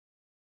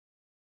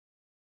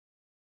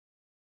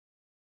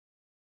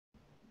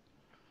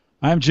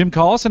I'm Jim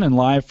Collison, and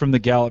live from the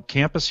Gallup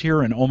campus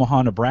here in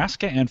Omaha,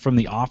 Nebraska, and from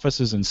the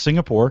offices in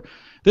Singapore,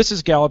 this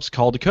is Gallup's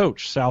Call to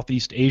Coach,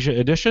 Southeast Asia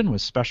edition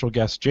with special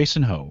guest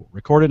Jason Ho,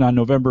 recorded on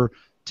November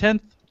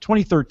 10th,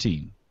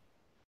 2013.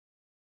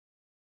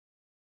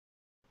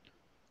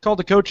 Call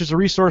to Coach is a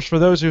resource for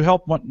those who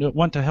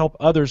want to help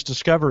others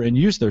discover and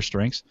use their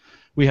strengths.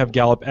 We have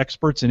Gallup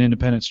experts and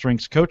independent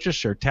strengths coaches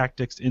share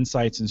tactics,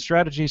 insights, and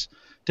strategies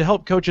to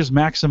help coaches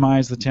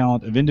maximize the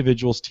talent of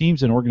individuals,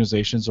 teams, and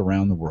organizations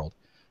around the world.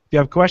 If you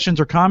have questions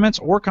or comments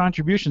or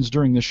contributions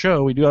during the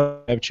show, we do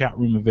have a chat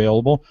room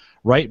available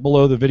right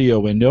below the video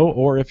window,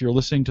 or if you're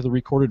listening to the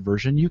recorded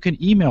version, you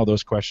can email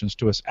those questions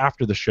to us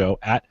after the show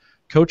at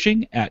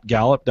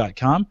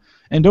coaching@gallup.com.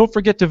 And don't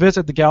forget to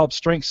visit the Gallup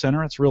Strengths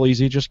Center. It's real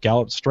easy, just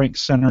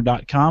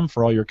gallupstrengthscenter.com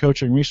for all your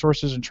coaching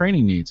resources and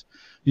training needs.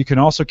 You can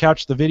also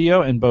catch the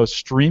video in both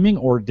streaming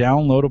or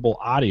downloadable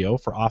audio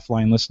for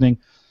offline listening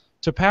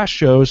to past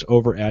shows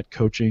over at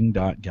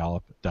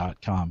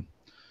coaching.gallup.com.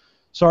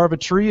 Sarva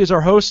Tree is our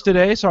host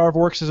today. Sarva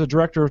works as a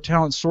director of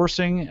talent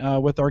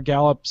sourcing with our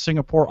Gallup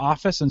Singapore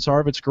office. And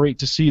Sarva, it's great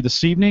to see you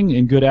this evening,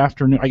 and good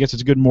afternoon. I guess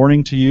it's good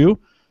morning to you.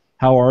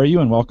 How are you?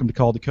 And welcome to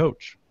Call to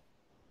Coach.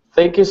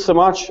 Thank you so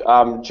much,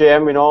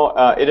 Jim.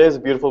 It is a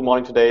beautiful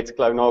morning today. It's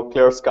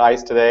clear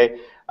skies today.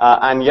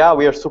 And yeah,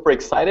 we are super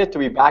excited to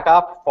be back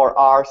up for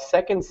our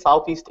second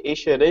Southeast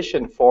Asia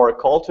edition for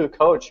Call to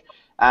Coach.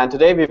 And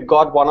today we've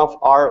got one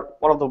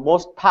of the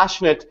most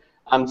passionate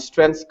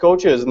strengths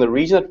coaches in the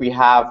region that we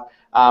have.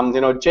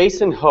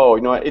 Jason Ho.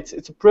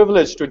 It's a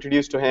privilege to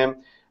introduce to him.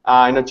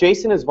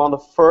 Jason is one of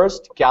the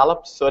first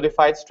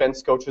Gallup-Certified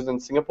strengths coaches in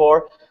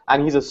Singapore,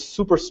 and he's a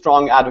super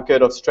strong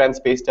advocate of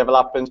strengths-based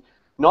development,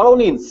 not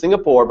only in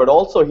Singapore, but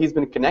also he's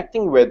been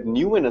connecting with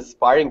new and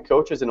aspiring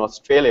coaches in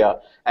Australia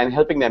and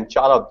helping them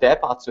chart out their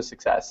paths to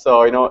success.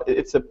 So,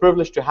 it's a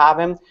privilege to have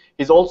him.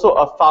 He's also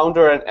a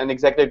founder and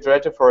executive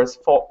director for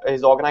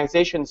his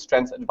organization,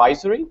 Strengths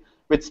Advisory,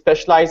 which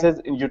specializes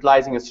in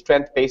utilizing a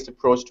strength-based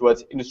approach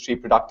towards industry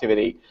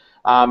productivity.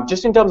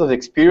 Just in terms of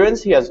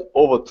experience, he has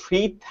over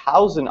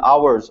 3,000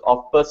 hours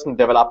of personal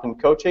development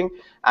coaching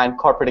and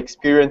corporate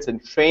experience in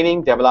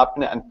training,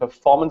 development, and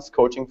performance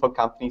coaching for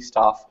company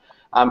staff.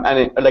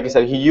 Like I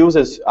said, he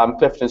uses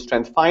Clifton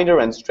Strength Finder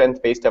and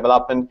strength-based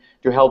development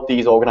to help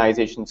these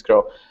organizations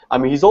grow.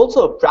 He's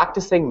also a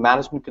practicing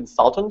management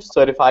consultant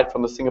certified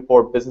from the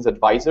Singapore Business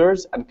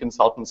Advisors and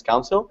Consultants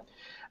Council.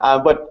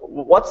 But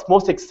what's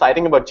most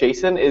exciting about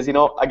Jason is,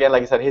 again,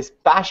 like I said, his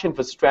passion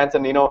for strengths,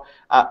 and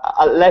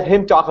I'll let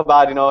him talk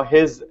about,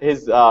 his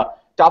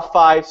top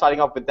 5,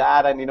 starting off with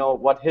that, and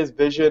what his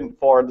vision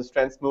for the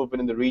strengths movement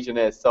in the region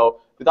is. So,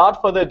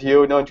 without further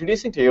ado,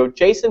 introducing to you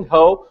Jason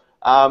Ho,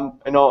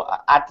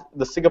 at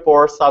the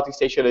Singapore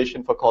Southeast Asia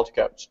edition for Call to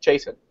Coach.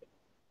 Jason.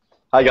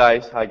 Hi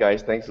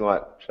guys. Thanks so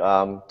much.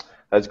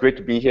 It's great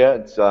to be here.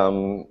 It's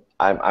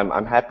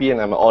I'm happy and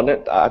I'm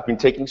honored. I've been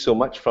taking so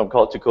much from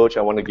Call to Coach.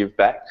 I want to give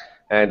back.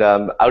 And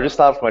I'll just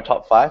start with my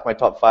top 5. My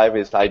top 5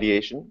 is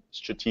ideation,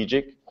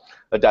 strategic,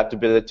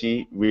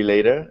 adaptability,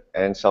 relator,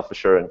 and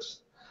self-assurance.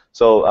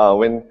 So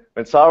when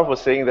Sarah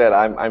was saying that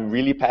I'm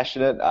really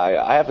passionate,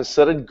 I have a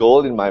certain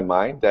goal in my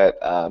mind that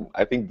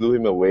I think blew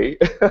him away.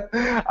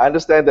 I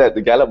understand that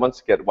the Gallup wants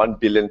to get 1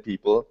 billion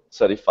people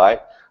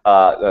certified,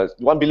 1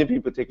 billion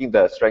people taking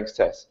the strengths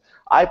test.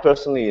 I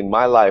personally, in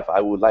my life,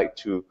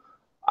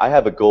 I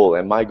have a goal,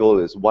 and my goal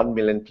is 1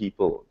 million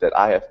people that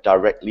I have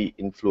directly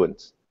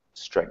influenced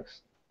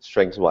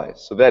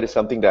strengths-wise. So that is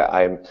something that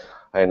I'm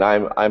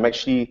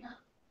actually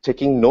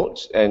taking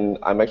notes, and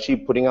I'm actually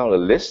putting out a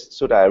list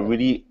so that I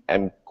really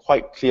am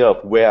quite clear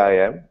of where I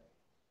am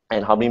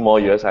and how many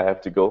more years I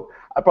have to go.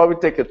 I'll probably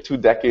take 2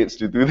 decades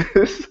to do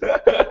this,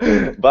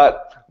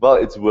 but well,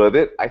 it's worth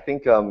it. I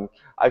think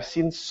I've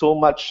seen so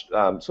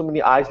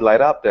many eyes light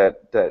up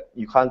that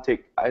you can't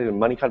take,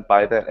 money can't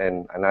buy that,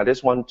 and I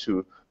just want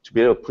to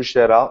be able to push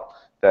that out,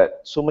 that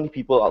so many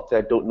people out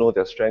there don't know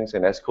their strengths,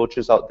 and as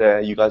coaches out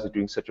there, you guys are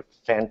doing such a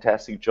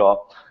fantastic job,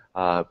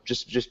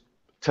 just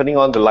turning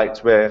on the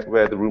lights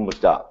where the room was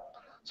dark.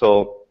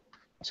 So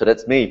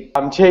that's me.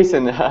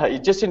 Jason,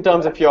 just in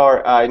terms of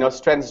your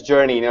strengths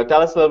journey,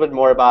 tell us a little bit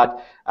more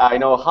about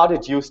how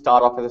did you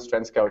start off as a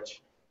strengths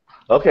coach?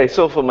 Okay,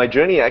 so for my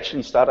journey, I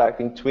actually started I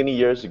think 20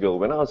 years ago.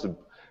 When I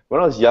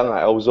was young,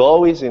 I was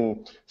always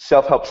in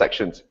self-help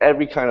sections,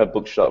 every kind of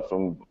bookshop,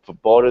 for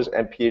Borders,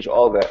 MPH,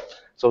 all that.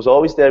 So I was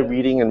always there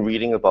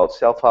reading about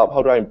self-help.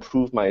 How do I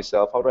improve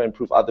myself? How do I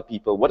improve other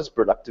people? What is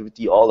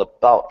productivity all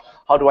about?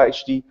 How do I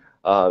actually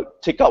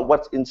take out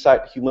what's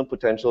inside human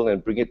potential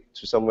and bring it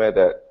to somewhere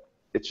that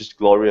it's just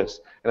glorious?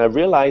 And I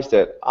realized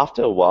that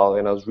after a while,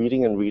 and I was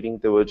reading,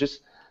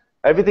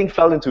 everything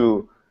fell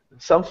into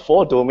some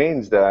 4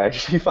 domains that I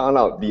actually found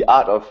out: the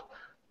art of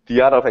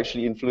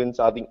actually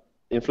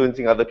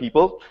influencing other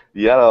people,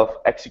 the art of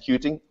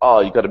executing.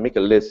 You got to make a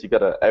list.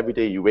 Every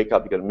day you wake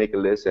up, you got to make a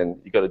list,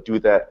 and you got to do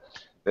that.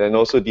 And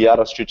also the art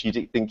of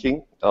strategic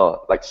thinking,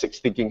 like 6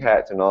 thinking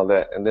hats and all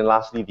that. And then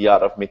lastly, the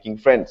art of making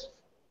friends.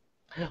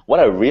 What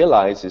I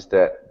realized is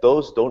that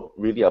those don't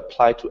really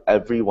apply to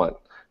everyone.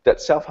 that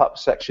self-help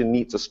section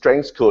needs a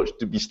strengths coach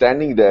to be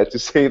standing there to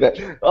say that,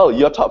 oh,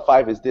 your top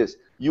 5 is this.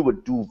 You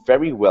would do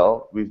very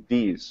well with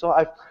these.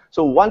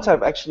 So once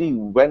I've actually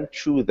went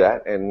through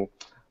that and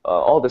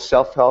all the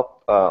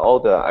self-help,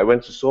 I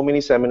went to so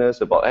many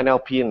seminars about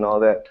NLP and all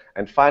that,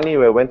 and finally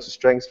when I went to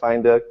Strengths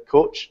Finder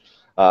coach,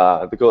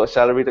 the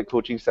accelerated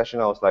coaching session,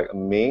 I was like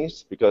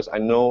amazed because I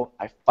know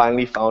I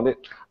finally found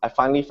it. I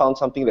finally found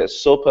something that's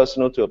so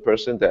personal to a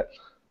person that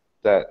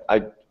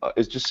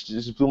it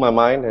just blew my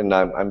mind,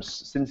 and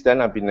since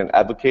then I've been an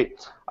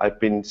advocate. I've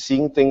been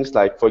seeing things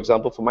like, for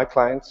example, for my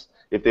clients,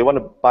 if they want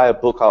to buy a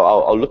book,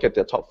 I'll look at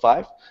their top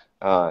 5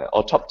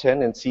 or top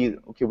 10 and see,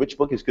 okay, which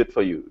book is good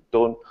for you.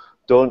 Don't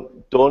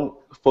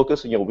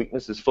focus on your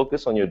weaknesses.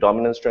 Focus on your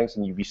dominant strengths,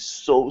 and you'll be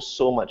so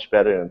much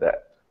better than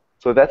that.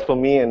 So that's for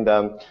me. And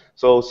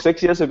so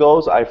 6 years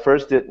ago, I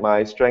first did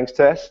my strengths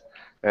test,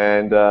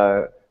 and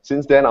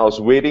since then, I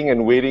was waiting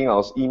and waiting. I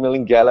was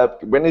emailing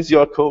Gallup. When is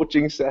your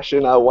coaching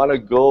session? I want to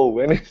go.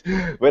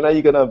 When are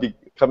you going to be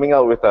coming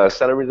out with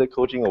accelerated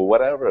coaching or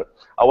whatever?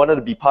 I wanted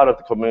to be part of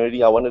the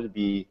community. I wanted to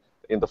be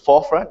in the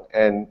forefront.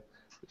 And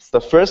it's the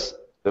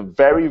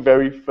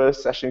very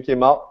first session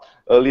came out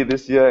early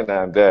this year, and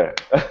I'm there.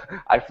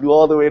 I flew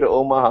all the way to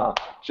Omaha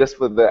just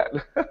for that.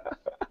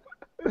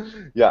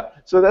 Yeah,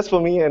 so that's for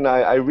me, and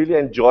I really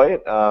enjoy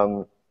it.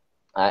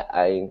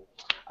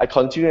 I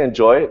continue to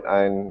enjoy it,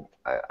 and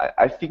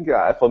I think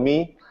for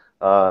me,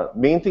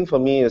 main thing for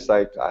me is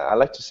like I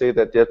like to say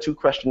that there are 2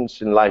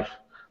 questions in life,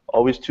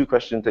 always 2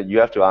 questions that you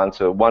have to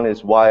answer. One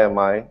is, why am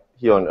I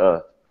here on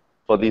earth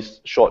for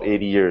these short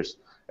 80 years?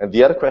 And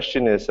the other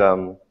question is,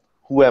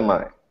 who am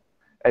I?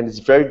 And it's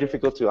very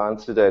difficult to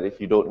answer that if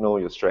you don't know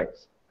your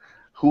strengths.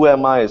 Who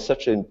am I is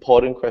such an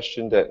important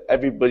question that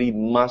everybody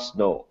must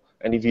know.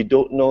 And if you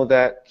don't know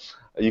that,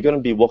 you're going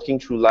to be walking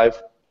through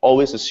life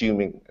always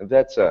assuming. And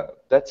that's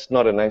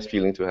not a nice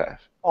feeling to have.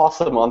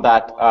 Awesome on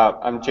that.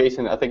 I'm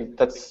Jason. I think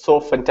that's so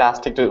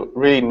fantastic to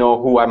really know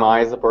who am I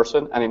as a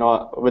person. And,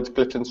 with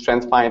Clifton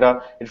Strengths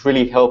Finder, it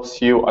really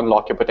helps you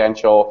unlock your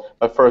potential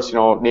by first,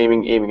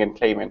 naming, aiming, and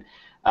claiming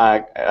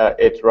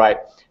it right.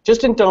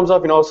 Just in terms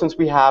of, since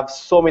we have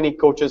so many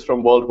coaches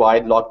from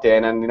worldwide logged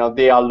in, and,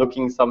 they are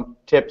looking some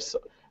tips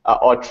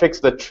or tricks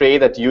of the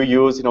trade that you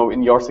use,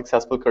 in your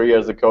successful career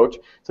as a coach.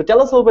 So tell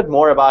us a little bit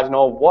more about,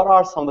 what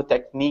are some of the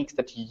techniques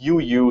that you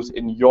use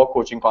in your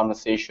coaching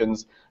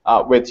conversations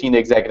with senior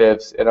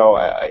executives,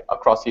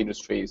 across the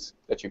industries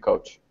that you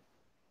coach?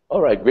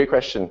 All right, great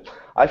question.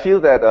 I feel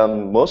that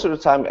most of the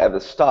time at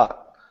the start,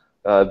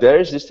 there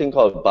is this thing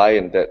called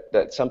buy-in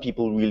that some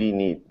people really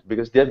need,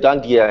 because they've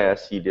done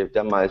DISC, they've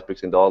done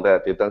Myers-Briggs and all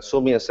that, they've done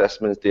so many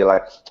assessments, they're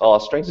like, oh,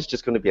 strengths is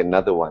just going to be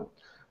another one.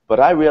 But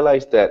I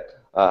realized that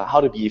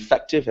how to be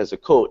effective as a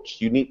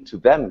coach, you need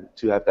them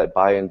to have that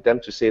buy-in,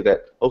 them to say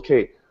that,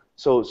 okay,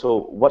 so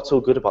what's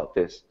so good about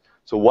this?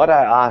 So what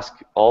I ask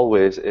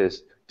always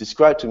is,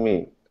 describe to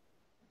me,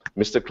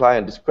 Mr.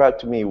 Client, describe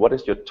to me what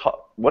is your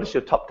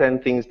top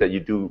 10 things that you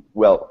do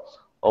well,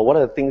 or what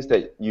are the things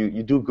that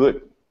you do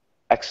good,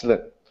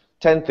 excellent,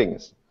 10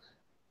 things.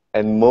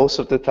 And most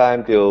of the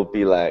time they'll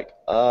be like,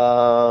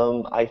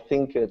 I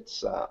think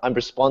I'm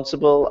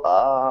responsible,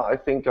 I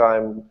think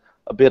I'm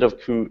a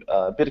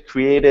bit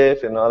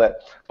creative and all that,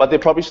 but they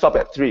probably stop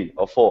at 3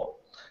 or 4.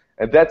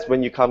 And that's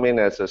when you come in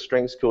as a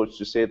strengths coach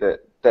to say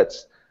that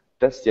that's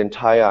the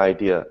entire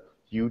idea.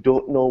 You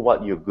don't know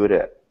what you're good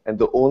at. And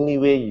the only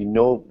way you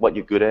know what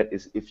you're good at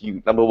is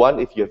number 1,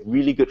 if you have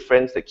really good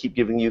friends that keep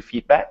giving you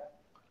feedback,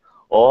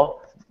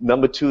 or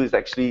number 2 is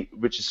actually,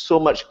 which is so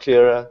much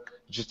clearer,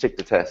 you just take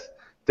the test.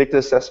 Take the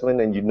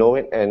assessment and you know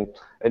it, and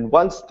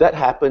once that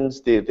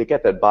happens, they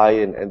get that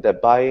buy-in, and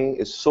that buy-in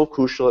is so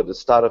crucial at the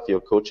start of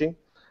your coaching,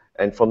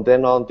 and from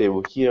then on they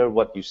will hear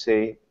what you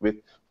say with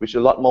a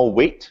lot more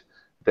weight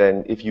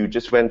than if you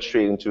just went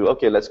straight into,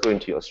 okay, let's go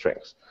into your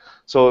strengths.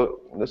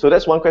 So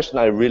that's one question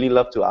I really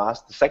love to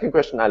ask. The second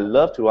question I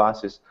love to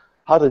ask is,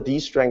 how do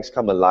these strengths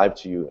come alive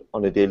to you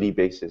on a daily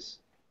basis?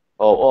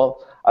 Or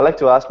I like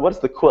to ask, what's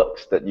the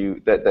quirks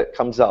that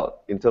comes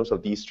out in terms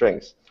of these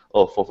strengths?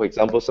 Or for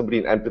example, somebody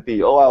in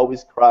empathy, oh, I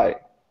always cry.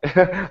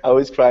 I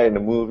always cry in a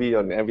movie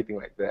and everything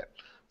like that.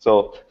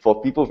 So for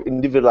people with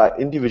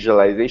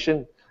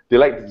individualization, they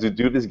like to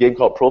do this game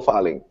called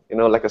profiling.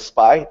 Like a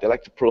spy, they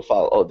like to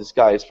profile, oh, this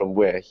guy is from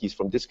where? He's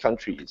from this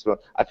country. So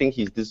I think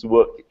he's this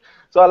work.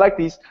 So I like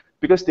these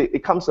because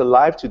it comes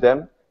alive to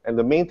them. And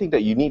the main thing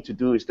that you need to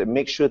do is to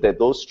make sure that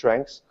those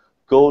strengths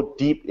go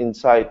deep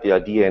inside their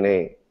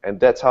DNA.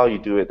 And that's how you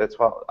do it. That's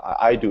how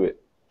I do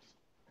it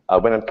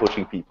when I'm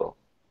coaching people.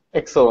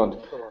 Excellent.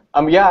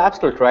 Yeah,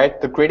 absolutely right.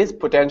 The greatest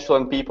potential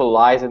in people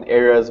lies in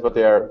areas where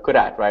they're good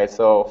at, right?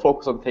 So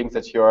focus on things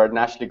that you're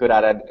naturally good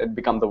at and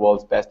become the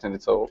world's best in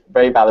it. So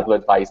very valuable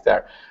advice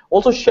there.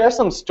 Also share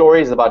some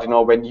stories about,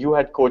 when you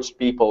had coached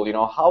people,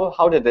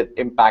 how did it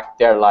impact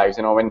their lives?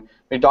 When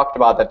we talked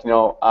about that,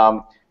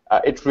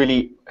 it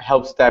really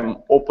helps them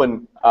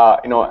open,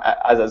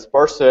 as a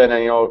person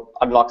and,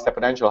 unlocks their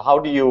potential. How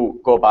do you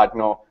go about,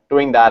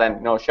 doing that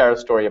and, share a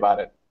story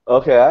about it?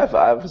 Okay, I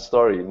have a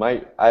story.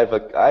 I have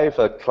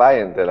a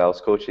client that I was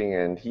coaching,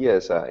 and he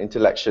has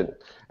intellection,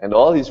 and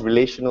all his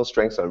relational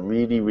strengths are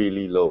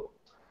really low.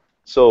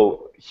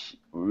 So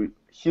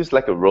he's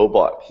like a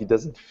robot. He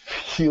doesn't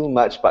feel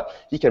much, but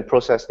he can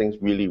process things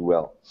really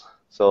well.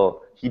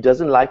 So he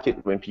doesn't like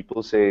it when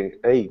people say,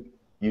 "Hey,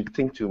 you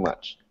think too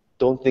much.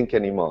 Don't think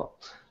anymore."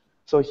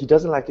 So he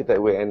doesn't like it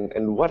that way.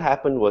 And what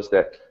happened was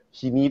that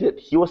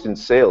he was in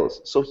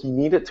sales, so he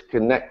needed to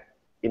connect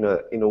in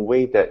a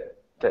way that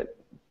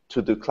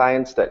to the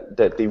clients that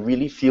they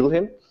really feel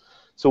him.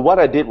 So what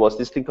I did was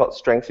this thing called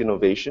strength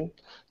innovation,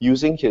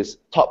 using his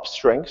top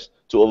strengths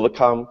to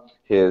overcome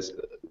his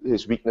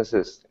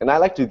weaknesses. And I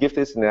like to give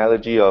this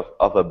analogy of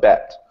a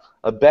bat.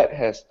 A bat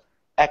has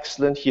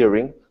excellent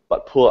hearing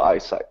but poor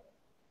eyesight.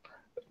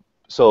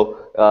 So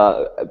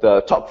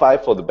the top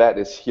five for the bat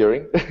is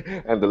hearing,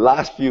 and the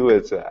last few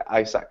is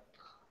eyesight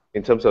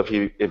in terms of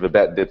if a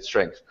bat did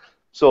strength.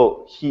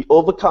 So he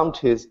overcome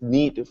his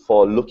need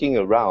for looking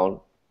around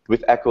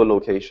with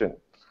echolocation.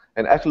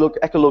 And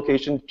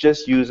echolocation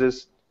just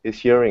uses his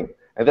hearing.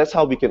 And that's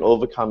how we can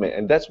overcome it.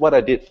 And that's what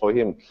I did for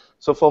him.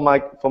 So for my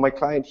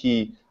client,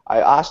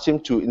 I asked him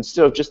to,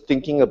 instead of just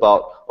thinking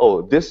about,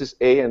 oh, this is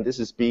A and this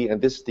is B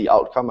and this is the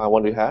outcome I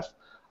want to have,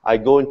 I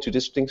go into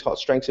this thing called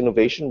strengths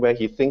innovation, where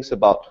he thinks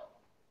about,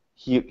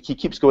 he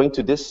keeps going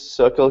to this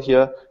circle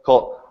here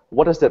called,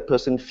 what does that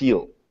person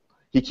feel?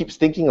 He keeps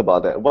thinking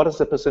about that. What does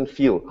that person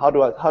feel? How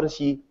does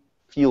he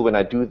feel when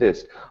I do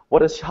this?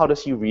 How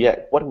does he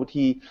react? What would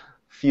he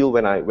feel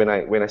when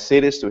I say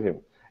this to him?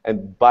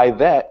 And by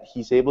that,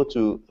 he's able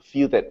to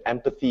feel that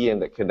empathy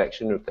and that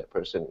connection with that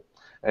person.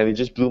 And it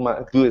just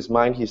blew his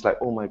mind. He's like,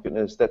 oh my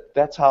goodness,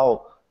 that's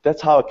how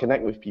I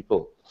connect with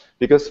people.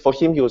 Because for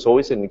him, he was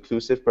always an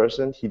inclusive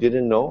person. He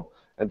didn't know,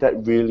 and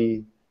that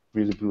really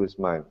blew his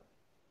mind.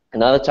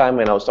 Another time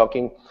when I was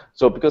talking,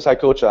 so because I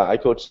coach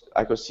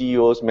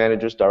CEOs,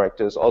 managers,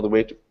 directors, all the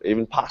way to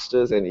even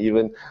pastors and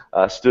even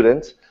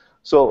students.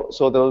 So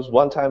there was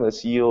one time a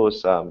CEO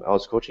was, I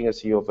was coaching a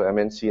CEO for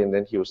MNC, and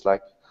then he was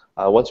like,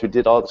 once we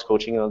did all this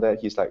coaching and all that,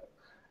 he's like,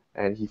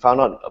 and he found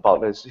out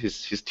about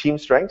his team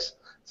strengths.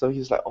 So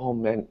he's like, oh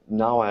man,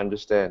 now I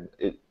understand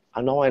it.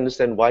 Now I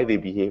understand why they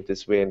behave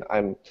this way,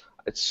 and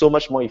it's so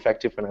much more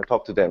effective when I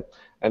talk to them.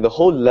 And the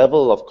whole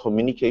level of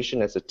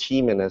communication as a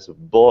team and as a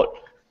board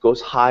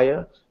goes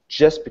higher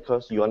just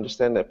because you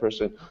understand that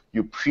person,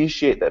 you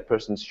appreciate that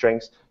person's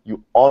strengths,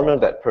 you honor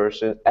that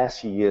person as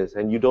he is,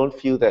 and you don't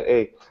feel that,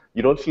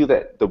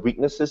 the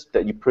weaknesses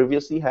that you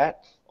previously had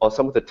or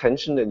some of the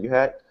tension that you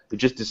had, it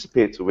just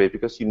dissipates away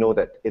because you know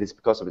that it is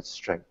because of its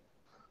strength.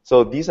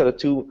 So these are the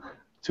two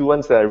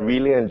ones that I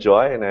really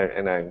enjoy, and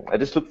I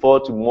just look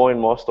forward to more and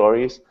more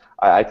stories.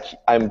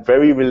 I'm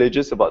very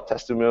religious about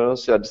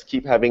testimonials, so I just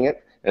keep having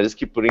it, and I just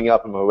keep putting it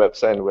up on my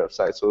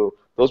website. So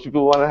those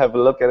people who want to have a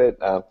look at it,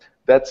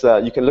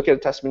 you can look at the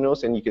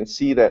testimonials, and you can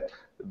see that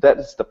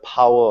is the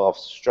power of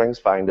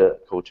StrengthsFinder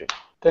coaching.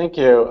 Thank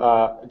you,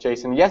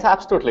 Jason. Yes,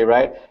 absolutely,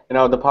 right.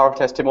 The power of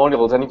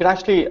testimonials. And you can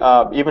actually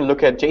even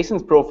look at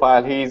Jason's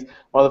profile. He's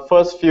one of the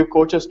first few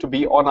coaches to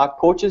be on our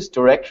coaches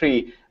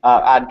directory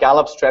at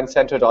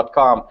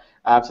Gallup-Certified.com.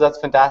 So that's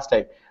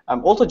fantastic.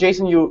 Also,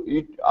 Jason,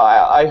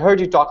 I heard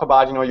you talk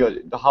about,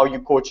 how you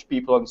coach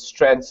people on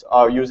strengths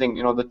using,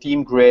 the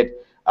team grid,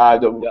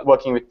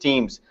 working with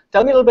teams.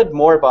 Tell me a little bit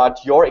more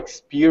about your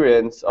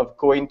experience of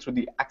going through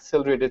the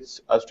accelerated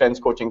strengths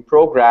coaching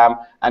program,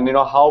 and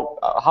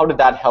how did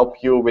that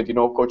help you with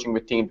coaching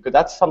with teams? Because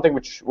that's something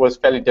which was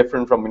fairly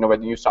different from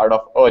when you started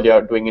off earlier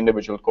doing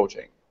individual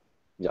coaching.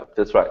 Yeah,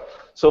 that's right.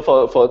 So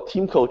for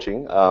team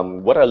coaching,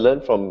 what I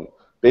learned from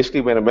basically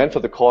when I went for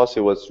the course,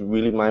 it was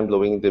really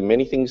mind-blowing. There are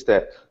many things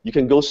that you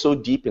can go so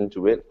deep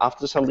into it.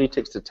 After somebody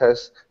takes the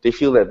test, they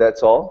feel that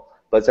that's all,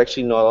 but it's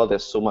actually not all.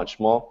 There's so much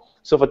more.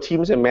 So for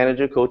teams and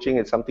manager coaching,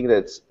 it's something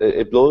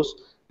it blows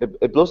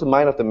the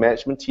mind of the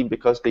management team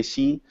because they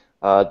see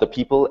the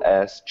people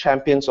as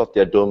champions of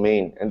their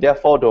domain, and there are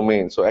 4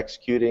 domains. So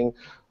executing,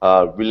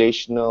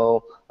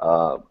 relational,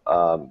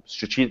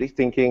 strategic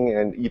thinking,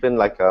 and even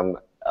like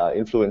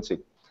influencing.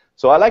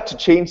 So I like to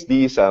change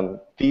these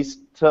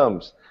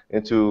terms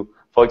into,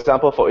 for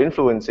example, for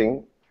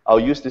influencing, I'll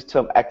use this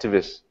term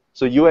activist.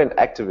 So you're an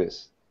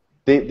activist.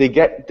 They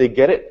get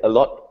it a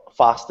lot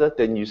faster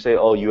than you say,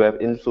 oh, you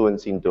have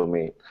influencing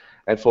domain.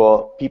 And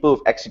for people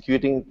with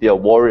executing, they are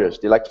warriors.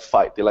 They like to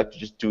fight. They like to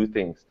just do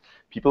things.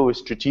 People with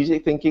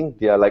strategic thinking,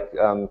 they are like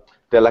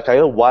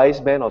either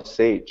wise men or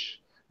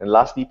sage. And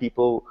lastly,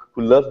 people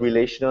who love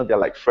relational, they're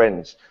like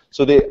friends.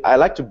 So I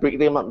like to break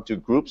them up into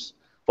groups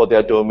for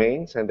their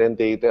domains, and then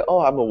they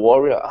oh, I'm a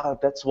warrior. Ah,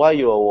 that's why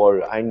you're a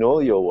warrior. I know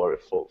you're a warrior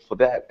for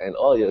that. And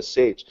oh, you're a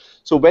sage.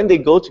 So when they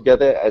go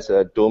together as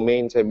a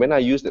domains, and when I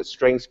use that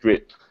strengths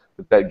grid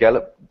that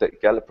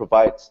Gallup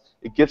provides,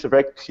 it gives a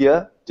very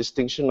clear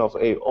distinction of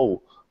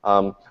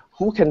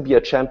who can be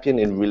a champion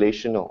in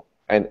relational,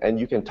 and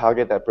you can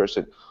target that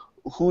person.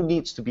 Who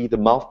needs to be the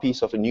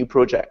mouthpiece of a new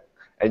project,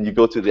 and you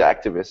go to the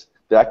activists.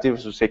 The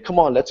activists will say, come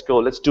on, let's go,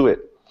 let's do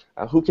it.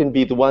 Who can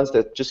be the ones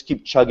that just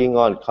keep chugging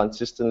on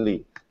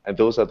consistently, and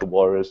those are the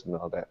warriors and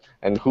all that.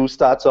 And who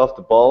starts off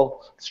the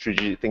ball?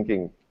 Strategic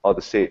thinking, or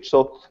the sage.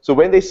 So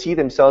when they see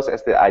themselves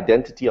as the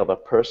identity of a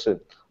person,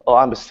 oh,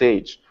 I'm a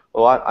sage,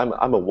 oh,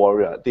 I'm a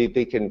warrior,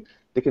 they can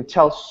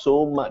tell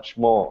so much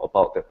more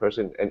about that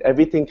person, and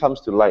everything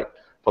comes to light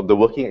from the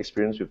working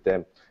experience with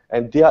them.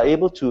 And they are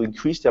able to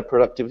increase their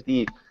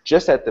productivity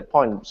just at the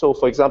point. So,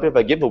 for example, if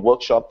I give a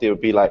workshop, they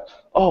would be like,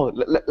 "Oh,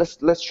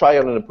 let's try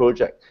it on a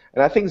project."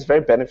 And I think it's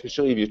very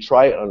beneficial if you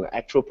try it on an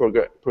actual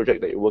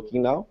project that you're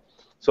working now.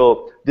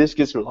 So this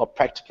gives a lot of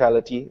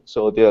practicality.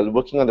 So they're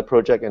working on the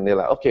project, and they're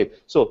like, "Okay,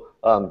 so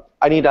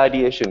I need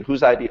ideation.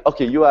 Who's idea?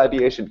 Okay, you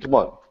ideation. Come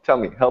on, tell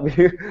me, help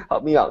me,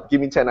 help me out. Give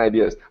me 10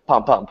 ideas.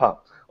 Pam, pam, pam.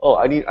 Oh,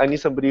 I need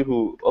somebody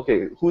who,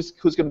 okay, who's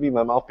going to be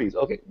my mouthpiece?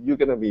 Okay, you're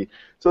going to be."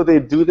 So they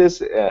do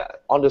this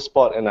on the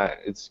spot, and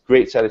it's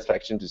great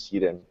satisfaction to see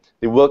them.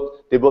 They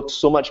work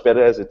so much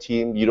better as a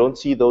team. You don't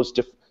see those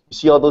you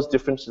see all those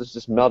differences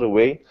just melt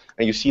away,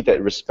 and you see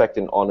that respect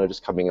and honor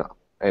just coming up,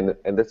 and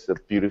that's a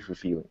beautiful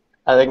feeling.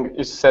 I think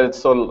you said it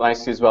so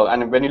nicely as well.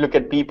 And when you look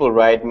at people,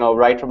 right,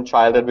 right from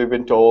childhood, we've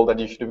been told that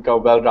you should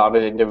become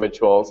well-rounded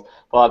individuals.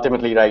 But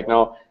ultimately, right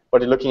now,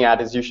 what you're looking at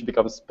is you should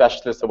become a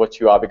specialist of what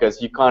you are,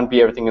 because you can't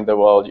be everything in the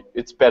world.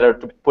 It's better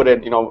to put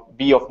it,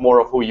 be more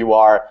of who you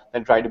are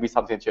than try to be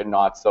something that you're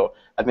not. So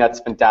I think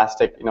that's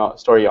fantastic,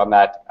 story on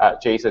that,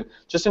 Jason.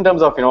 Just in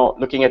terms of,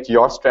 looking at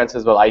your strengths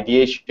as well,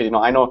 ideation,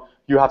 I know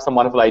you have some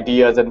wonderful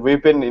ideas, and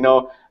we've been,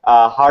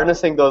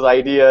 harnessing those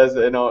ideas,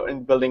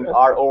 in building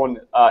our own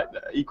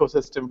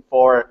ecosystem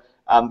for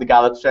the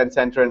Gallup-Certified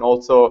Center, and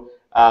also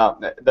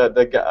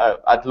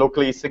at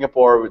locally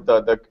Singapore,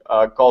 the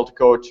Call to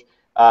Coach,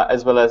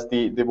 as well as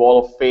the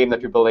Wall of Fame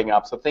that we're building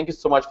up. So thank you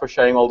so much for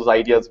sharing all those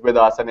ideas with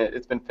us, and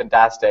it's been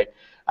fantastic.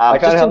 I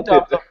can't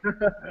help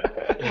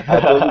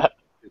it.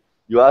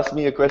 You asked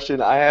me a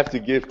question, I have to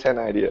give 10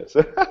 ideas.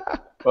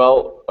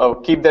 Well,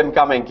 keep them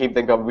coming, keep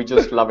them coming. We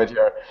just love it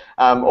here.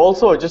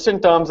 Also, just in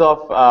terms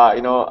of,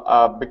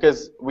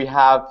 because we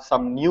have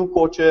some new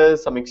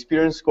coaches, some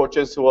experienced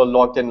coaches who are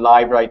logged in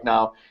live right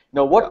now,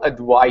 what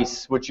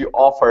advice would you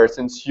offer,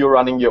 since you're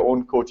running your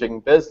own coaching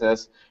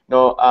business?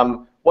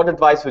 What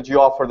advice would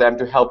you offer them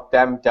to help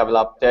them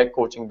develop their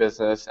coaching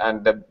business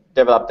and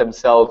develop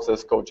themselves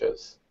as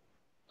coaches?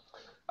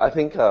 I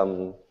think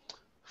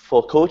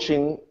for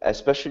coaching,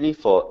 especially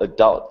for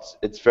adults,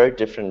 it's very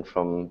different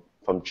from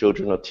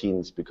children or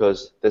teens,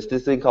 because there's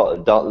this thing called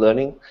adult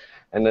learning,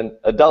 and then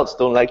adults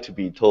don't like to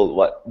be told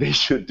what they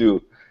should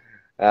do.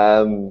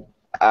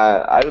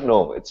 I don't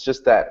know, it's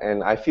just that,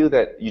 and I feel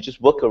that you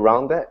just work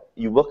around that.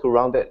 You work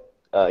around that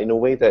in a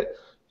way that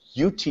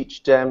you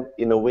teach them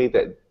in a way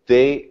that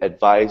they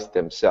advise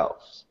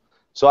themselves.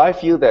 So I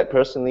feel that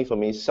personally for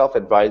me,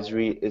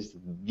 self-advisory is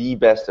the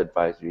best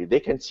advisory. They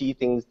can see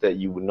things that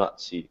you would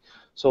not see.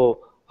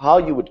 So how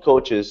you would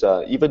coach is,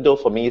 even though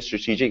for me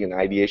strategic and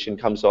ideation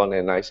comes on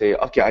and I say,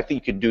 okay, I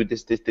think you could do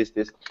this,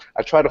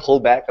 I try to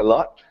hold back a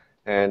lot,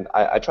 and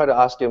I try to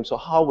ask them, so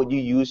how would you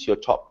use your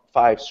top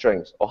 5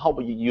 strengths, or how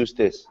would you use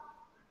this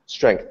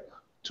strength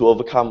to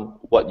overcome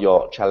what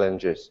your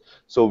challenge is?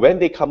 So when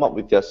they come up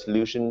with their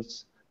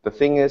solutions, the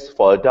thing is,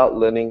 for adult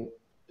learning,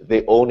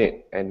 they own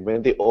it, and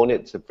when they own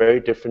it, it's a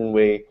very different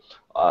way,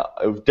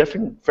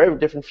 very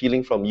different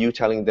feeling from you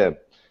telling them,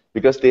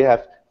 because they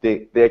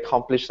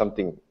accomplish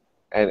something.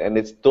 And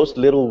it's those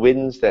little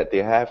wins that they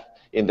have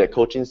in their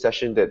coaching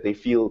session that they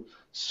feel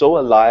so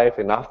alive,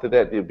 and after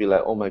that they'll be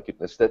like, oh my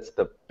goodness, that's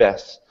the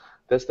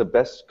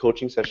best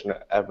coaching session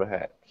I ever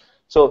had.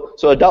 So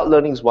adult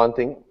learning is one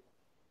thing,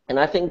 and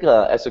I think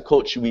as a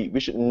coach we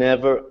should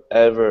never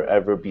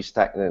ever be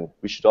stagnant.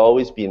 We should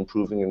always be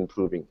improving and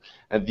improving,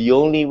 and the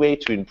only way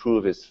to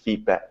improve is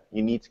feedback.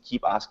 You need to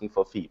keep asking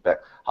for feedback.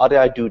 How did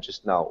I do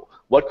just now?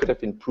 What could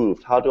have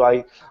improved? How do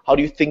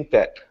you think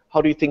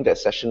that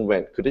session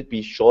went? Could it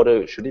be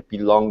shorter? Should it be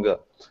longer?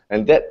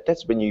 And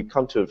that's when you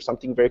come to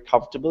something very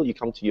comfortable. You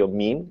come to your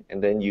mean,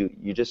 and then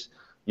you just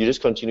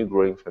continue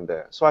growing from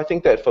there. So I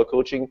think that for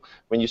coaching,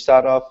 when you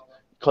start off,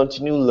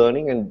 continue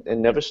learning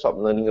and never stop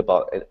learning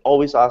about it.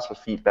 Always ask for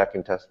feedback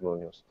and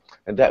testimonials.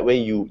 And that way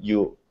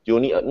you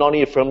not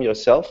only affirm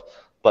yourself,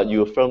 but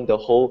you affirm the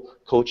whole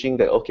coaching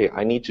that, okay,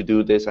 I need to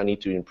do this, I need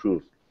to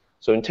improve.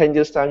 So in 10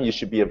 years' time, you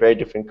should be a very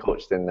different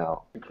coach than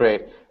now.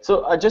 Great.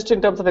 So just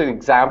in terms of an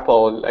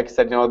example, like I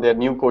said, there are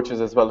new coaches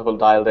as well who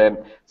dialed in.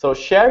 So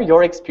share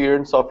your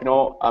experience of,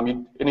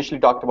 you initially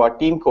talked about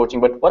team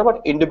coaching, but what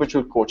about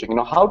individual coaching?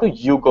 How do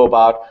you go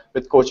about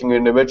with coaching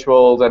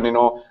individuals, and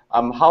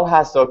how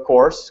has the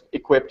course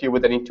equipped you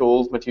with any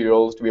tools,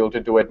 materials to be able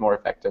to do it more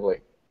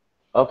effectively?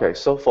 Okay,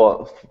 so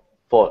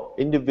for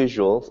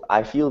individuals,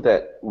 I feel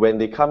that when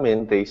they come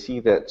in, they see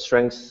that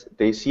strengths,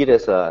 they see it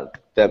as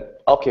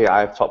that, okay, I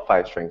have top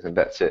 5 strengths and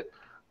that's it.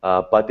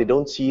 But they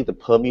don't see the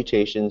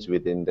permutations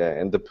within there,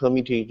 and the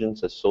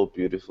permutations are so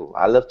beautiful.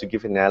 I love to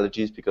give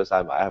analogies because I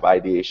have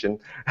ideation.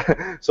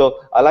 So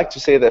I like to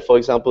say that, for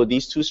example,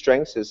 these 2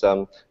 strengths is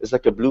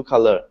like a blue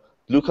color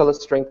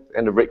strength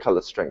and a red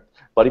color strength.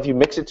 But if you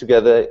mix it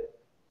together,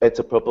 it's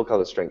a purple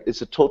color strength.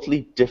 It's a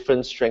totally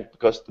different strength,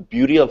 because the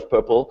beauty of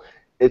purple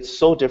it's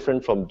so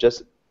different from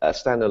just a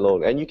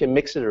standalone, and you can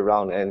mix it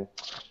around.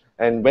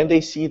 And when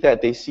they see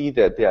that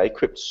they are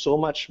equipped so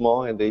much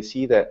more, and they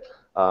see that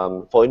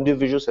for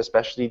individuals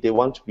especially, they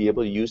want to be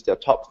able to use their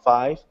top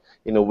 5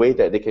 in a way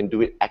that they can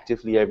do it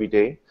actively every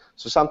day.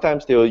 So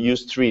sometimes they will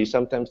use 3,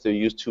 sometimes they'll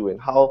use 2, and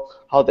how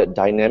that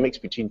dynamics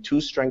between 2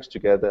 strengths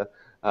together,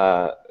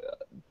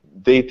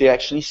 they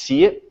actually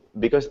see it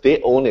because they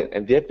own it,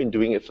 and they've been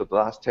doing it for the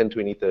last 10,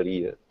 20, 30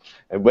 years.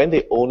 And when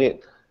they own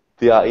it,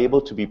 they are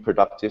able to be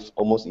productive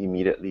almost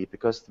immediately,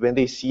 because when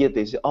they see it,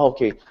 they say, oh,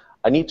 okay,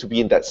 I need to be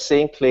in that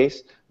same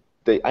place,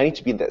 I need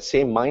to be in that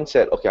same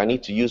mindset, okay, I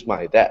need to use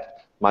my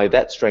that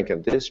strength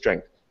and this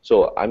strength.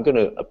 So I'm going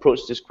to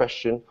approach this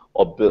question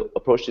or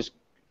approach this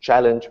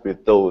challenge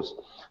with those.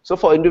 So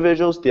for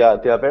individuals, they are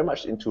very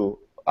much into,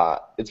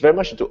 it's very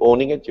much into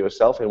owning it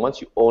yourself, and once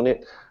you own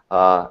it,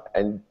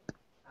 and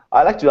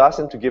I like to ask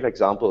them to give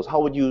examples. How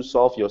would you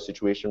solve your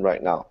situation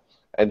right now?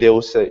 And they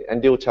will say, and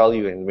they will tell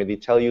you, and when they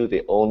tell you,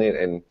 they own it,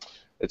 and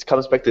it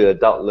comes back to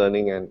adult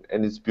learning, and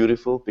it's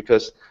beautiful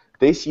because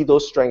they see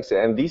those strengths,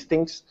 and these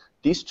 2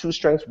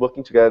 strengths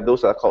working together,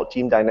 those are called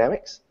team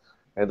dynamics,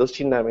 and those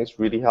team dynamics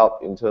really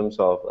help in terms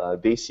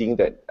of they seeing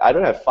that I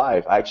don't have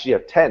 5, I actually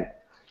have 10,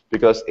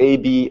 because A,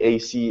 B, A,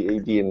 C, A,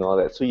 D, and all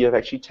that. So you have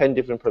actually 10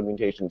 different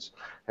permutations,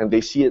 and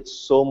they see it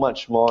so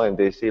much more, and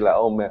they say like,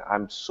 oh man,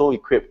 I'm so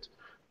equipped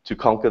to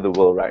conquer the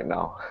world right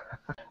now.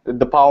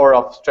 The power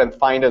of Strength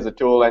Finder as a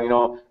tool, and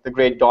the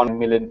great Don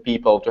million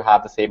people to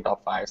have the same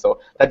top 5. So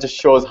that just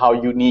shows how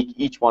unique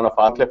each one of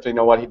us. Clifton,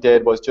 what he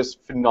did was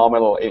just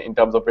phenomenal in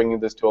terms of bringing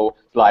this tool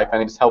to life,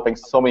 and it's helping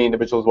so many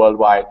individuals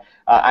worldwide.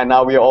 And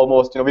now we are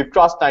almost, we've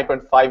crossed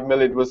 9.5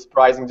 million. It was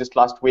surprising just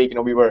last week.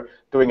 We were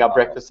doing our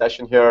breakfast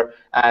session here,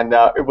 and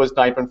it was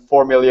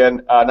 9.4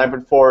 million,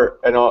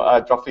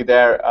 9.4, roughly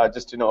there,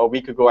 just a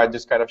week ago, and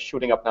just kind of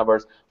shooting up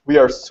numbers. We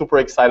are super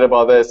excited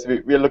about this.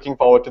 We are looking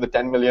forward to the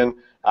 10 million.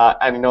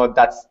 And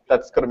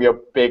that's going to be a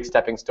big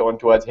stepping stone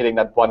towards hitting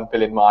that 1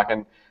 billion mark.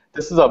 And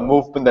this is a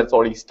movement that's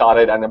already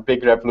started and a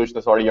big revolution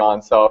that's already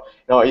on. So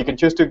you can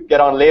choose to get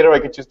on later, or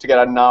you can choose to get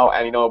on now,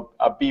 and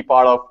be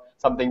part of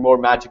something more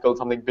magical,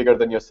 something bigger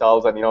than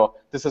yourselves. And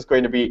this is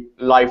going to be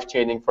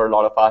life-changing for a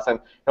lot of us. And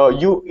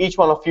each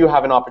one of you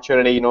have an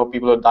opportunity.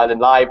 People who are dialed in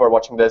live or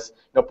watching this,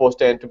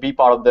 post in to be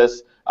part of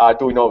this,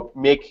 to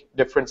make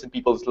difference in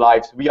people's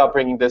lives. We are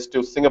bringing this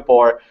to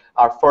Singapore.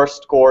 Our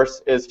first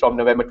course is from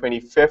November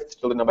 25th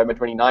till November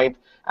 29th,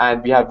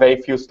 and we have very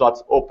few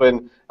slots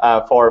open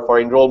for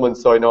enrollment.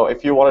 So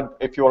if you want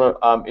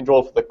to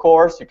enroll for the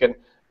course, you can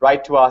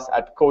write to us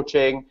at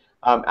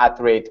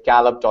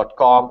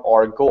coaching@gallup.com,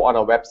 or go on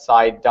our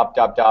website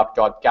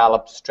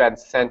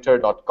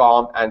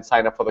www.gallupstrengthscenter.com and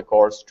sign up for the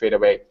course straight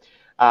away.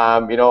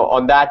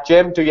 On that,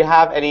 Jim, do you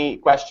have any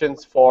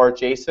questions for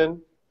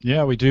Jason?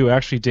 Yeah, we do.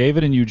 Actually,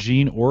 David in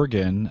Eugene,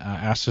 Oregon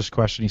asked this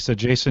question. He said,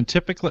 Jason,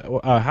 typically,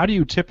 how do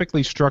you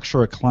typically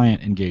structure a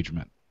client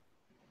engagement?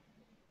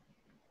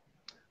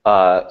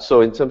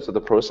 So in terms of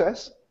the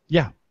process?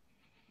 Yeah.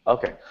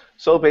 Okay.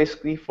 So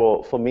basically,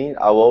 for me,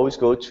 I will always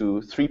go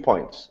to 3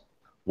 points.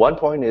 One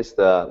point is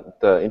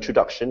the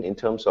introduction in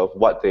terms of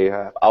what they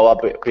have. I'll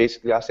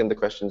basically ask them the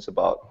questions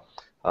about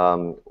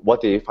what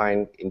they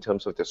find in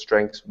terms of their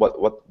strengths,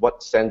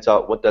 what stands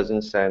out, what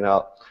doesn't stand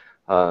out.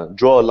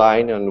 Draw a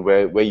line on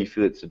where you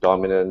feel it's the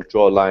dominant,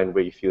 draw a line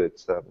where you feel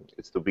it's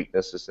the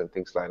weaknesses and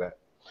things like that.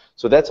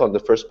 So that's on the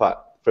first part.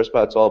 First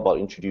part's all about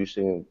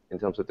introducing in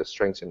terms of the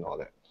strengths and all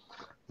that.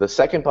 The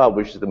second part,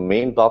 which is the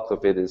main bulk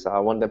of it, is I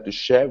want them to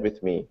share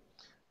with me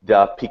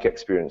their peak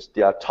experience,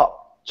 their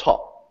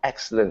top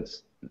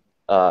excellence,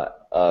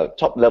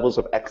 top levels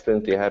of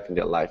excellence they have in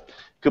their life.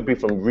 Could be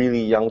from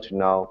really young to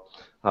now.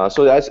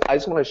 So I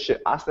just want to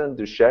ask them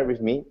to share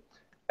with me.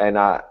 And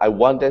I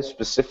want them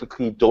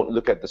specifically, don't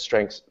look at the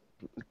strengths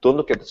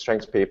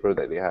paper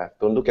that they have.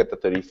 Don't look at the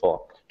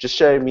 34. Just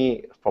share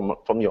me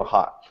from your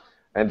heart.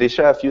 And they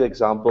share a few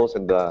examples,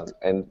 and at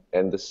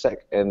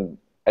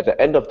the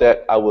end of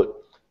that, I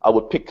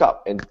would pick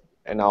up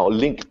and I'll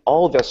link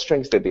all their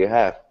strengths that they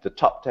have, the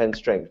top 10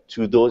 strengths,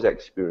 to those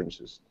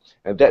experiences.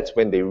 And that's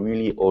when they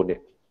really own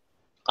it.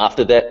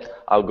 After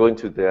that, I'll go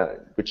into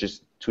which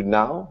is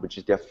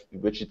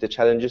the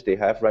challenges they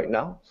have right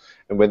now.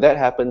 And when that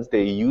happens,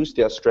 they use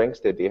their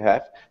strengths that they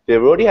have. They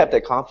already have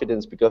that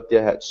confidence because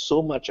they had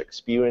so much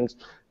experience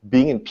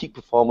being in peak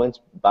performance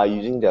by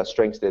using their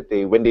strengths that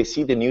when they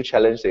see the new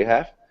challenge they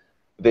have,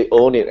 they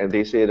own it and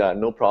they say that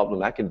no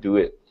problem, I can do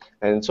it.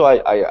 And so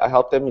I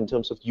help them in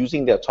terms of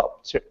using their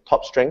top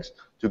strengths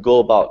to go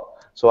about.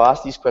 So I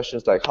ask these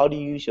questions like, how do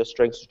you use your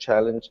strengths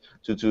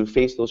to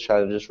face those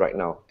challenges right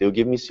now? They'll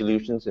give me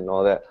solutions and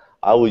all that.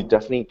 I will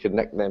definitely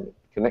connect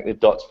the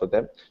dots for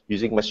them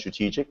using my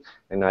strategic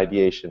and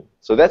ideation.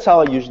 So that's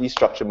how I usually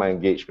structure my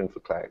engagement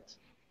for clients.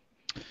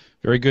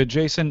 Very good,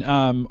 Jason.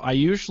 I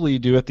usually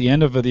do at the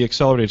end of the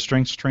Accelerated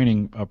Strengths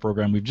Training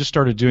program, we've just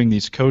started doing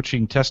these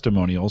coaching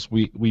testimonials.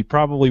 We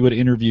probably would have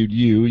interviewed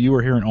you. You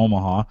were here in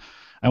Omaha.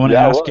 I want to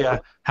ask you,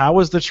 how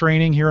was the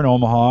training here in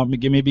Omaha?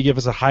 Maybe give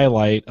us a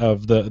highlight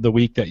of the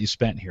week that you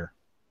spent here.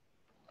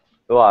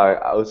 Oh,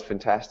 I was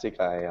fantastic.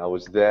 I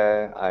was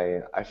there.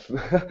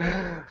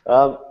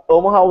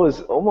 Omaha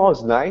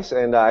was nice,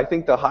 and I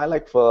think the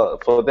highlight for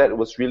that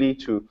was really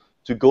to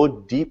go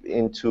deep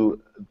into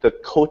the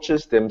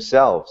coaches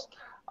themselves.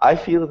 I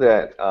feel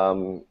that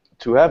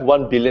to have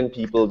 1 billion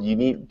people, you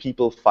need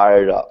people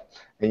fired up,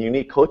 and you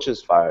need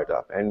coaches fired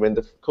up. And when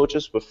the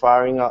coaches were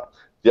firing up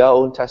their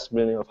own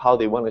testimony of how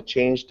they want to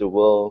change the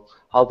world,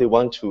 how they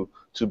want to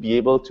be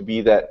able to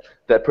be that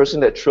person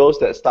that throws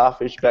that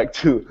starfish back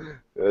to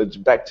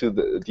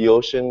the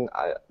ocean,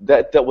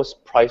 that was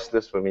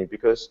priceless for me,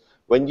 because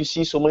when you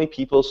see so many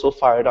people so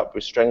fired up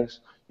with strengths,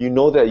 you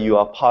know that you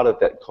are part of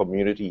that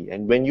community.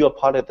 And when you are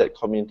part of that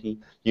community,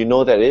 you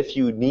know that if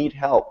you need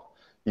help,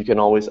 you can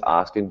always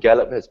ask. And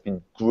Gallup has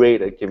been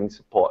great at giving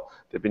support.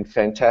 They've been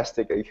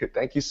fantastic.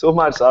 Thank you so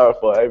much, Sarah,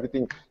 for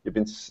everything. You've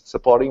been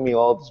supporting me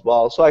all this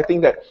while. So I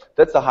think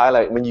that's the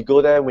highlight. When you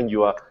go there, when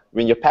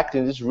you're packed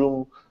in this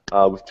room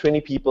with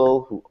 20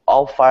 people who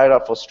all fired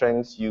up for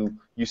strengths, you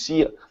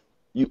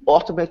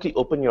automatically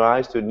open your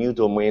eyes to a new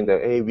domain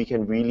that, hey, we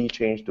can really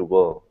change the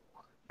world.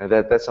 And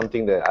that's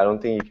something that I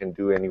don't think you can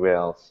do anywhere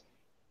else.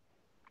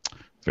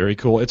 Very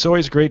cool. It's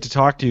always great to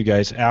talk to you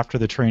guys after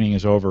the training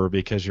is over,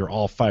 because you're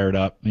all fired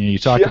up. You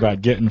talk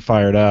about getting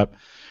fired up.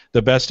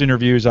 The best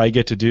interviews I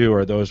get to do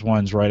are those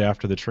ones right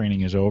after the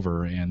training is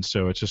over, and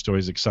so it's just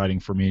always exciting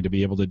for me to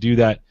be able to do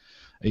that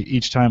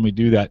each time we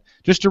do that.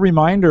 Just a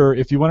reminder,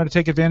 if you wanted to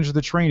take advantage of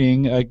the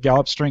training,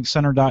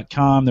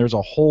 GallupStrengthsCenter.com, there's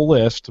a whole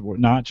list,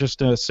 not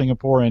just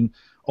Singapore and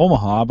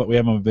Omaha, but we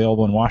have them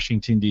available in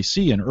Washington,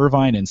 D.C., and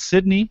Irvine and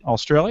Sydney,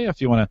 Australia.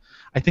 If you want to,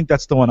 I think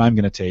that's the one I'm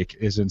going to take,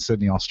 is in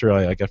Sydney,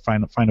 Australia. I got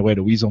to find a way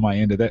to weasel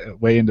my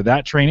way into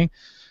that training.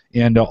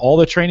 And all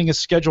the training is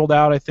scheduled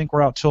out. I think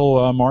we're out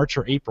till March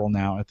or April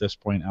now at this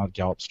point out at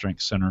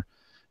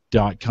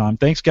GallupStrengthsCenter.com.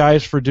 Thanks,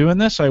 guys, for doing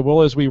this. I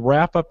will, as we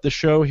wrap up the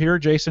show here,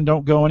 Jason,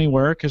 don't go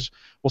anywhere, because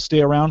we'll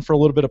stay around for a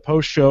little bit of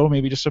post-show,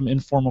 maybe just some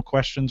informal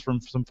questions from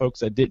some folks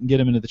that didn't get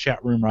them into the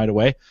chat room right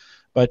away.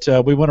 But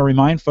we want to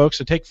remind folks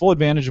to take full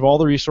advantage of all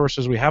the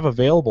resources we have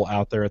available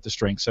out there at the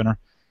Strength Center.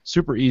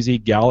 Super easy,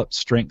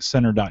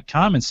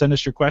 GallupStrengthsCenter.com, and send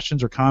us your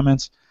questions or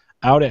comments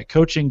out at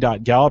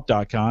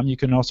coaching.gallup.com. You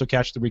can also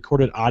catch the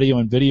recorded audio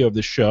and video of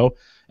the show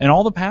and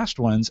all the past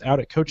ones out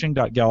at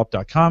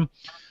coaching.gallup.com.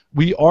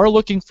 We are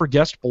looking for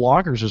guest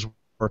bloggers as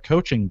our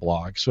coaching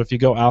blog. So if you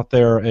go out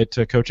there at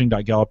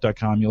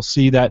coaching.gallup.com, you'll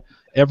see that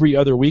every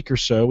other week or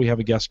so we have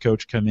a guest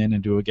coach come in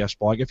and do a guest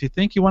blog. If you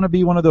think you want to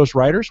be one of those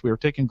writers, we are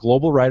taking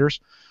global writers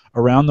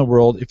around the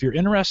world. If you're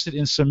interested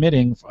in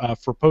submitting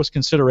for post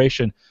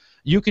consideration,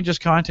 you can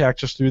just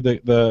contact us through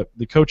the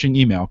coaching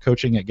email,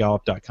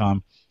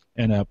 coaching@gallup.com,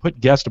 and put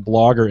guest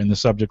blogger in the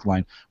subject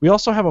line. We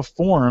also have a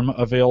form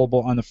available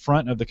on the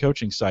front of the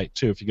coaching site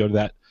too. If you go to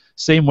that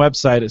same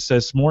website, it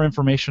says more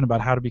information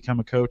about how to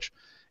become a coach.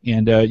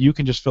 And you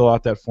can just fill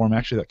out that form.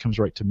 Actually, that comes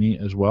right to me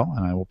as well,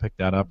 and I will pick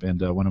that up. And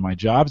one of my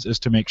jobs is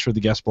to make sure the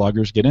guest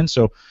bloggers get in.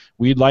 So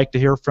we'd like to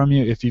hear from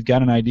you. If you've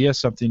got an idea,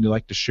 something you'd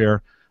like to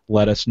share,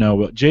 let us know.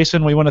 But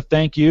Jason, we want to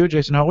thank you.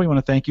 Jason Ho, we want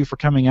to thank you for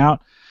coming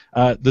out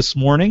this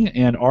morning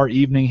and our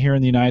evening here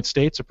in the United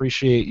States.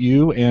 Appreciate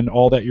you and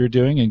all that you're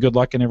doing, and good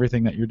luck in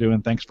everything that you're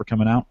doing. Thanks for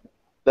coming out.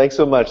 Thanks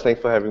so much.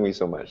 Thanks for having me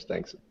so much.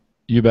 Thanks.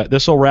 You bet.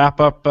 This will wrap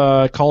up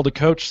Call to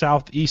Coach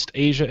Southeast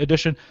Asia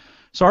edition.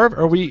 Sarv,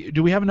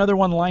 do we have another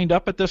one lined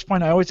up at this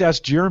point? I always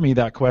ask Jeremy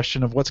that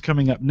question of what's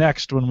coming up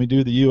next when we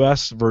do the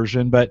U.S.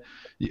 version, but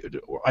we're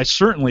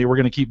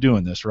going to keep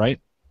doing this, right?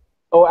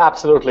 Oh,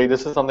 absolutely.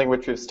 This is something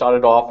which we've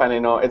started off, and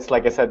it's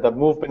like I said, the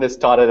movement has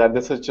started, and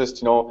this is just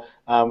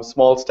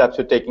small steps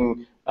we're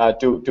taking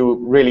to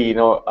really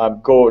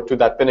go to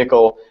that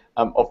pinnacle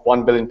of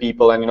 1 billion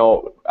people. And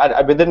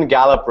within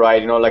Gallup,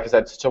 right? Like I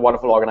said, it's such a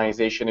wonderful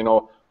organization.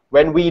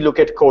 When we look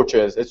at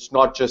coaches, it's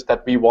not just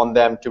that we want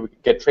them to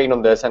get trained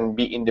on this and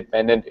be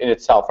independent in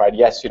itself, right?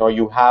 Yes,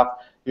 you have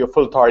your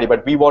full authority,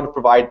 but we want to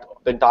provide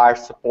the entire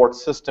support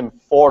system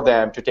for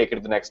them to take it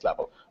to the next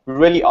level. We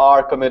really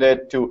are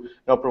committed to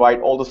provide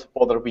all the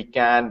support that we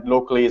can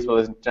locally as well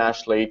as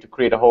internationally to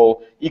create a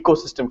whole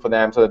ecosystem for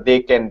them so that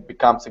they can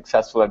become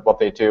successful at what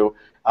they do,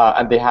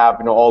 and they have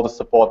all the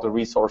support, the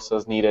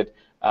resources needed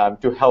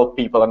to help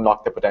people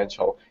unlock their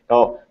potential.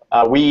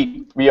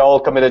 We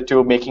all committed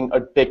to making a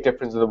big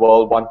difference in the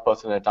world, one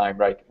person at a time,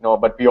 right?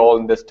 But we all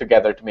in this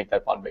together to make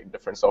that one big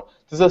difference. So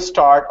this is a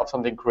start of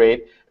something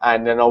great,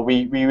 and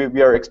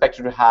we are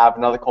expected to have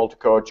another Call to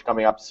Coach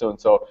coming up soon.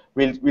 So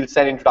we'll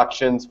send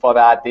introductions for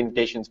that, the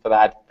invitations for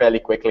that fairly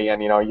quickly,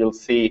 and you'll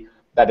see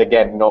that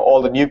again.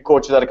 All the new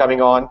coaches that are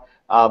coming on,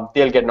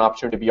 they'll get an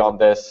opportunity to be on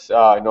this,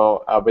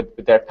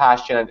 with their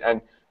passion and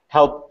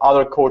help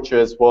other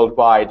coaches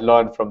worldwide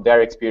learn from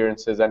their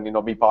experiences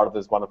and be part of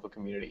this wonderful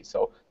community.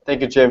 So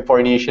thank you, Jim, for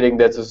initiating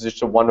this. This is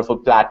just a wonderful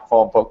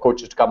platform for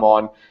coaches to come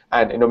on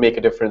and make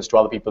a difference to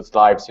other people's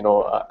lives,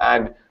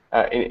 and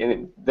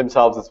in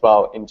themselves as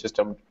well, in just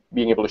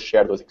being able to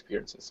share those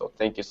experiences. So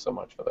thank you so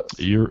much for this.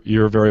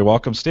 You're very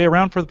welcome. Stay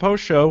around for the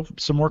post show.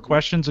 Some more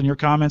questions and your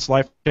comments,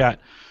 live chat.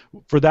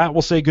 For that,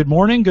 we'll say good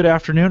morning, good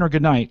afternoon, or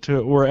good night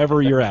to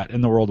wherever you're at in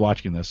the world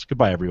watching this.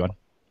 Goodbye, everyone.